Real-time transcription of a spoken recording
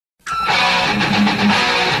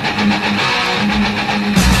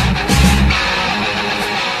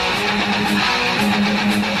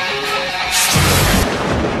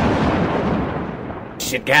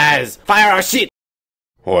guys, fire our shit!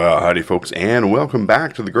 Well, howdy folks, and welcome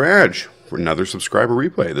back to the garage for another subscriber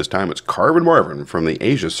replay. This time it's CarvinMarvin from the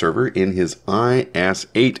Asia server in his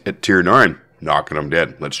IS-8 at tier 9. Knocking him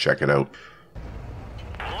dead. Let's check it out.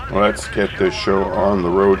 Let's get this show on the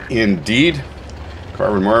road indeed.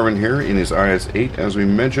 CarvinMarvin here in his IS-8. As we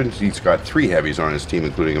mentioned, he's got 3 heavies on his team,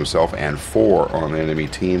 including himself, and 4 on the enemy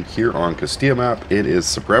team. Here on Castilla map, it is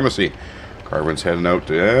Supremacy. Carvin's heading out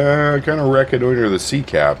to kind of reconnoiter the sea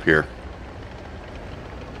cap here.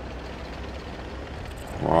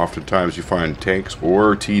 Well, oftentimes you find tanks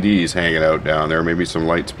or TDs hanging out down there. Maybe some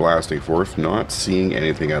lights blasting forth. Not seeing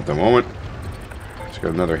anything at the moment. He's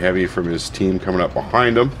got another heavy from his team coming up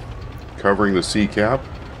behind him, covering the sea cap.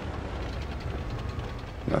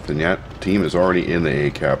 Nothing yet. Team is already in the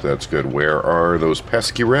A cap. That's good. Where are those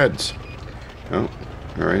pesky reds? Oh,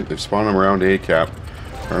 alright. They've spawned them around A cap.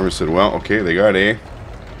 Carvin said, well, okay, they got A.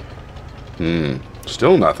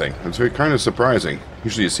 Still nothing. That's kind of surprising.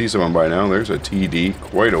 Usually you see someone by now. There's a TD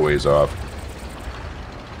quite a ways off.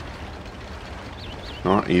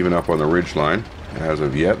 Not even up on the ridge line as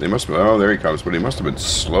of yet. They must have, oh, there he comes, but he must have been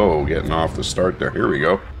slow getting off the start there. Here we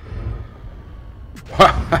go.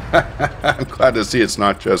 I'm glad to see it's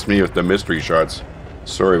not just me with the mystery shots.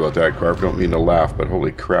 Sorry about that, Carv. Don't mean to laugh, but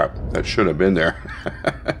holy crap. That should have been there.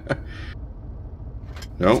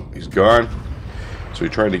 Nope, he's gone. So he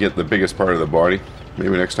tried to get the biggest part of the body.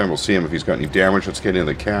 Maybe next time we'll see him if he's got any damage. Let's get in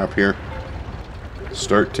the cap here.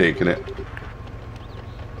 Start taking it.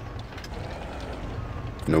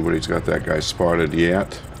 Nobody's got that guy spotted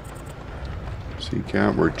yet. See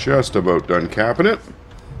cap, we're just about done capping it.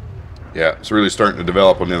 Yeah, it's really starting to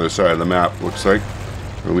develop on the other side of the map, looks like.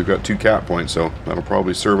 Well, we've got 2 cap points, so that'll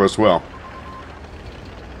probably serve us well.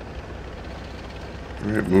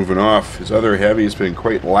 Alright, moving off. His other heavy's been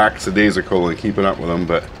quite lackadaisical in keeping up with him,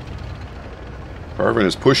 but Carvin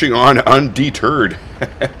is pushing on undeterred.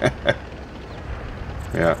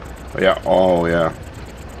 Yeah, oh yeah.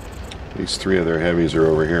 These 3 other heavies are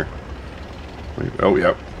over here. Oh,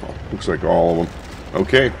 yeah. Looks like all of them.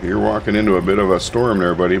 Okay, you're walking into a bit of a storm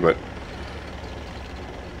there, buddy, but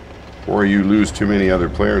before you lose too many other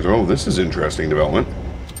players. Oh, this is interesting development.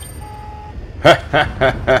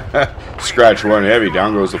 Scratch 1 heavy.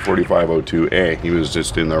 Down goes the 4502A. He was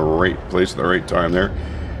just in the right place at the right time there.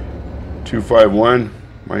 251.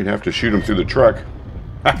 Might have to shoot him through the truck.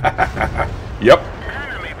 Yep.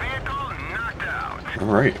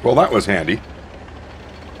 Alright. Well, that was handy.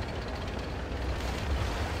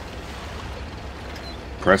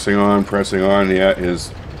 Pressing on. Yeah,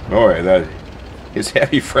 his... Oh, yeah, his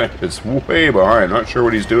heavy friend is way behind. Not sure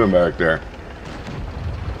what he's doing back there.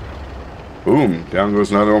 Boom. Down goes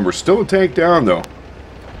another one. We're still a tank down, though.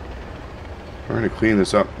 Trying to clean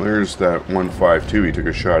this up. There's that 152 he took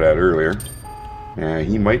a shot at earlier.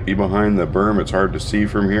 He might be behind the berm. It's hard to see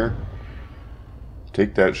from here.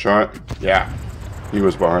 Take that shot. Yeah. He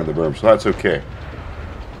was behind the berm, so that's okay.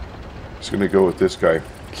 Just going to go with this guy.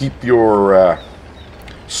 Keep your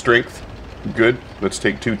strength good. Let's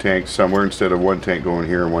take 2 tanks somewhere instead of 1 tank going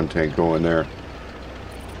here and 1 tank going there.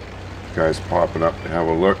 Guy's popping up to have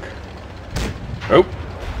a look. Oh,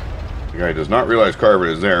 the guy does not realize Carvin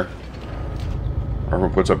is there. Carvin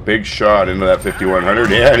puts a big shot into that 5100.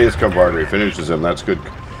 Yeah, it is compadre. Finishes him. That's good.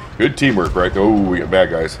 Good teamwork, right? Oh, we got bad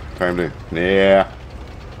guys. Time to... Yeah.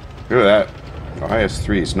 Look at that. The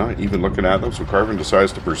IS-3 is not even looking at them, so Carvin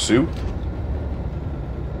decides to pursue.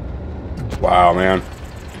 Wow, man.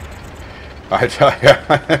 I tell you,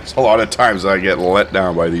 there's a lot of times I get let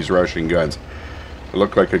down by these Russian guns. It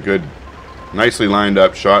looked like a good... nicely lined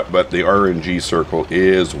up shot, but the RNG circle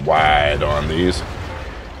is wide on these.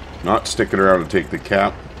 Not sticking around to take the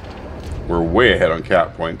cap. We're way ahead on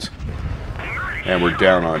cap points. And we're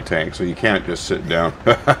down on tank, so you can't just sit down.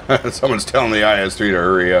 Someone's telling the IS-3 to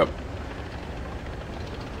hurry up.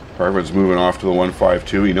 Carvin's moving off to the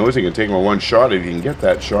 152. He knows he can take him a 1 shot if he can get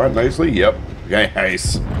that shot nicely. Yep.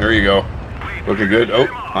 Nice. There you go. Looking good. Oh,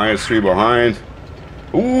 IS-3 behind.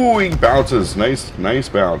 Ooh, he bounces. Nice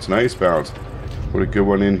bounce. Nice bounce. Put a good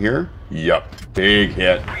one in here. Yup. Big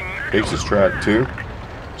hit. Takes his track too.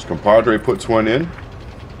 His compadre puts one in.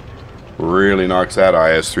 Really knocks that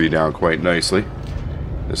IS-3 down quite nicely.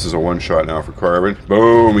 This is a 1 shot now for Carvin.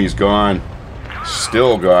 Boom, he's gone.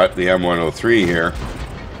 Still got the M103 here.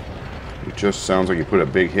 It just sounds like he put a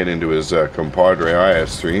big hit into his compadre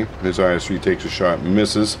IS-3. His IS-3 takes a shot and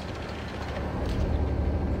misses.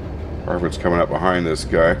 Carvin's coming up behind this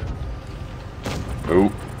guy.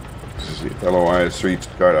 Oh, the fellow IS-3's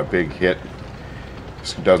got a big hit.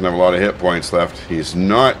 He doesn't have a lot of hit points left. He's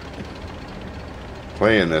not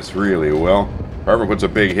playing this really well. Carvin puts a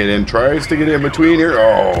big hit in, tries to get in between here.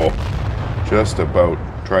 Oh, just about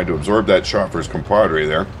tried to absorb that shot for his compadre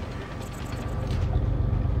there.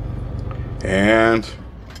 And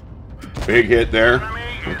big hit there.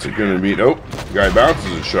 What's it going to be? Oh, the guy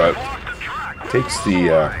bounces a shot. Takes the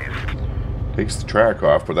track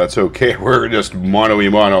off, but that's okay. We're just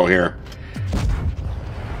mono-y-mono here.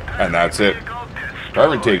 And that's it.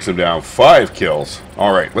 Carvin takes him down. 5 kills.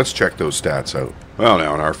 Alright, let's check those stats out. Well,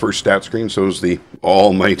 now, on our first stat screen shows the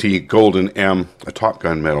almighty Golden M, a Top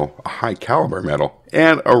Gun medal, a high caliber medal,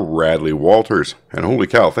 and a Radley Walters. And holy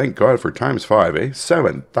cow, thank God for ×5, eh?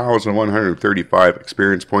 7,135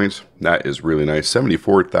 experience points. That is really nice.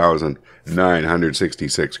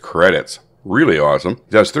 74,966 credits. Really awesome.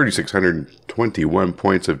 He does 3,621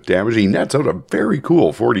 points of damage. He nets out a very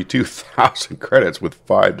cool 42,000 credits with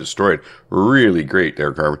 5 destroyed. Really great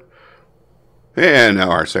there, Carvin. And now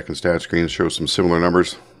our second stat screen shows some similar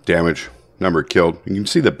numbers. Damage, number killed. You can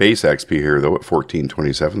see the base XP here, though, at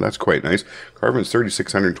 1427. That's quite nice. Carvin's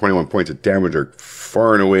 3,621 points of damage are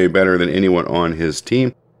far and away better than anyone on his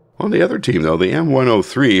team. On the other team, though, the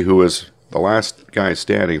M103, who was the last guy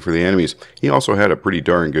standing for the enemies, he also had a pretty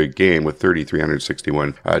darn good game with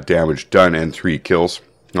 3,361 damage done and 3 kills.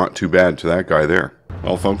 Not too bad to that guy there.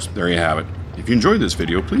 Well, folks, there you have it. If you enjoyed this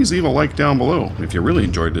video, please leave a like down below. If you really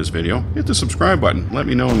enjoyed this video, hit the subscribe button. Let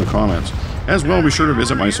me know in the comments. As well, be sure to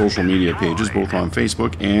visit my social media pages, both on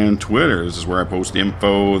Facebook and Twitter. This is where I post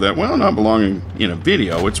info that, well, not belonging in a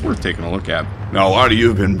video, it's worth taking a look at. Now, a lot of you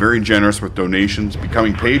have been very generous with donations,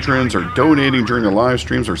 becoming patrons, or donating during the live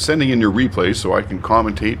streams, or sending in your replays so I can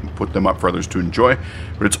commentate and put them up for others to enjoy.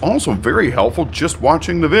 But it's also very helpful just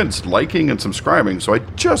watching the vids, liking and subscribing. So I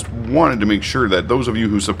just wanted to make sure that those of you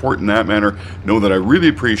who support in that manner know that I really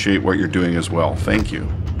appreciate what you're doing as well. Thank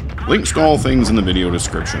you. Links to all things in the video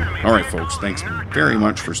description. Alright folks, thanks very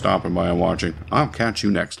much for stopping by and watching. I'll catch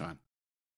you next time.